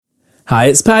Hi,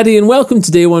 it's Paddy and welcome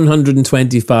to day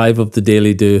 125 of the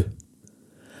Daily Do.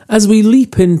 As we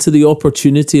leap into the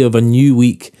opportunity of a new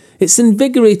week, it's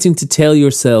invigorating to tell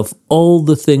yourself all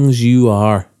the things you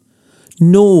are.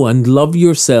 Know and love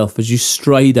yourself as you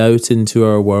stride out into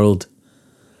our world.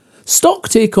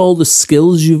 Stocktake all the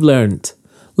skills you've learnt.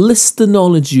 List the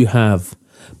knowledge you have.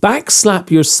 Backslap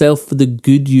yourself for the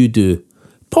good you do.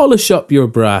 Polish up your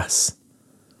brass.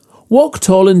 Walk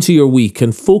tall into your week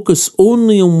and focus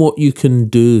only on what you can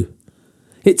do.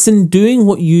 It's in doing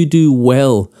what you do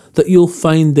well that you'll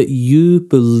find that you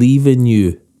believe in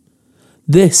you.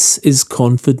 This is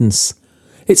confidence.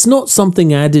 It's not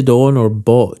something added on or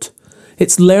bought.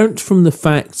 It's learnt from the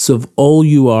facts of all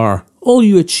you are, all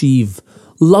you achieve,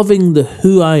 loving the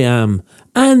who I am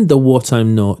and the what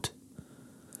I'm not.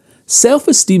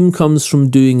 Self-esteem comes from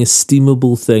doing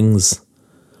esteemable things.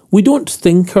 We don't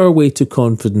think our way to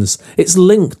confidence. It's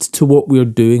linked to what we're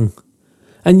doing.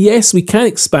 And yes, we can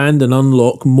expand and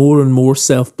unlock more and more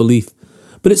self-belief,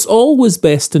 but it's always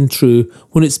best and true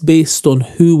when it's based on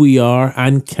who we are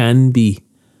and can be.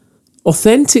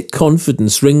 Authentic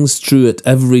confidence rings true at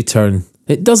every turn.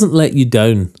 It doesn't let you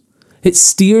down. It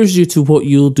steers you to what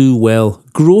you'll do well,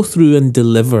 grow through and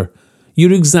deliver.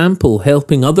 Your example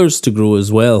helping others to grow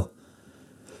as well.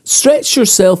 Stretch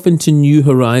yourself into new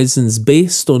horizons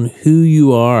based on who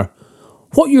you are.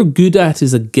 What you're good at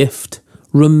is a gift.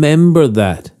 Remember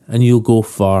that and you'll go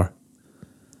far.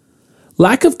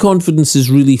 Lack of confidence is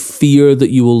really fear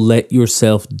that you will let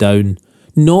yourself down,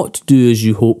 not do as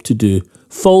you hope to do,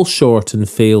 fall short and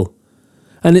fail.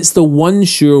 And it's the one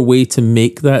sure way to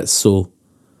make that so.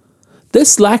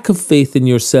 This lack of faith in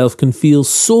yourself can feel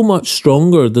so much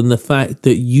stronger than the fact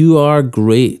that you are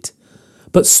great.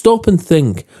 But stop and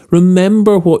think,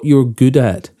 remember what you're good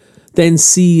at, then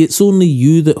see it's only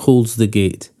you that holds the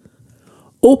gate.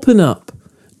 Open up,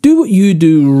 do what you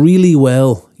do really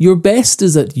well, your best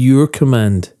is at your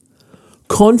command.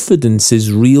 Confidence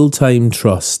is real-time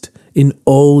trust in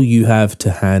all you have to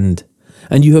hand,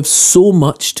 and you have so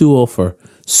much to offer,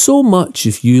 so much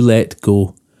if you let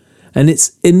go, and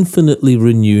it's infinitely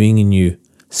renewing in you,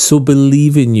 so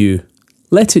believe in you,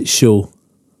 let it show.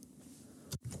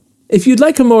 If you'd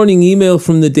like a morning email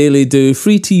from the Daily Do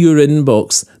free to your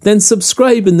inbox, then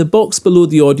subscribe in the box below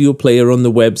the audio player on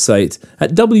the website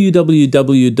at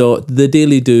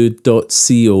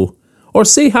www.thedailydo.co or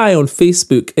say hi on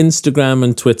Facebook, Instagram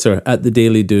and Twitter at The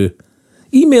Daily Do.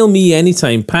 Email me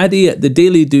anytime,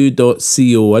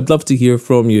 paddy@thedailydo.co. I'd love to hear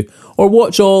from you, or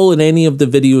watch all and any of the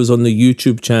videos on the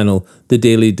YouTube channel, The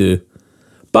Daily Do.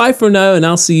 Bye for now and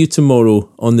I'll see you tomorrow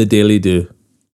on The Daily Do.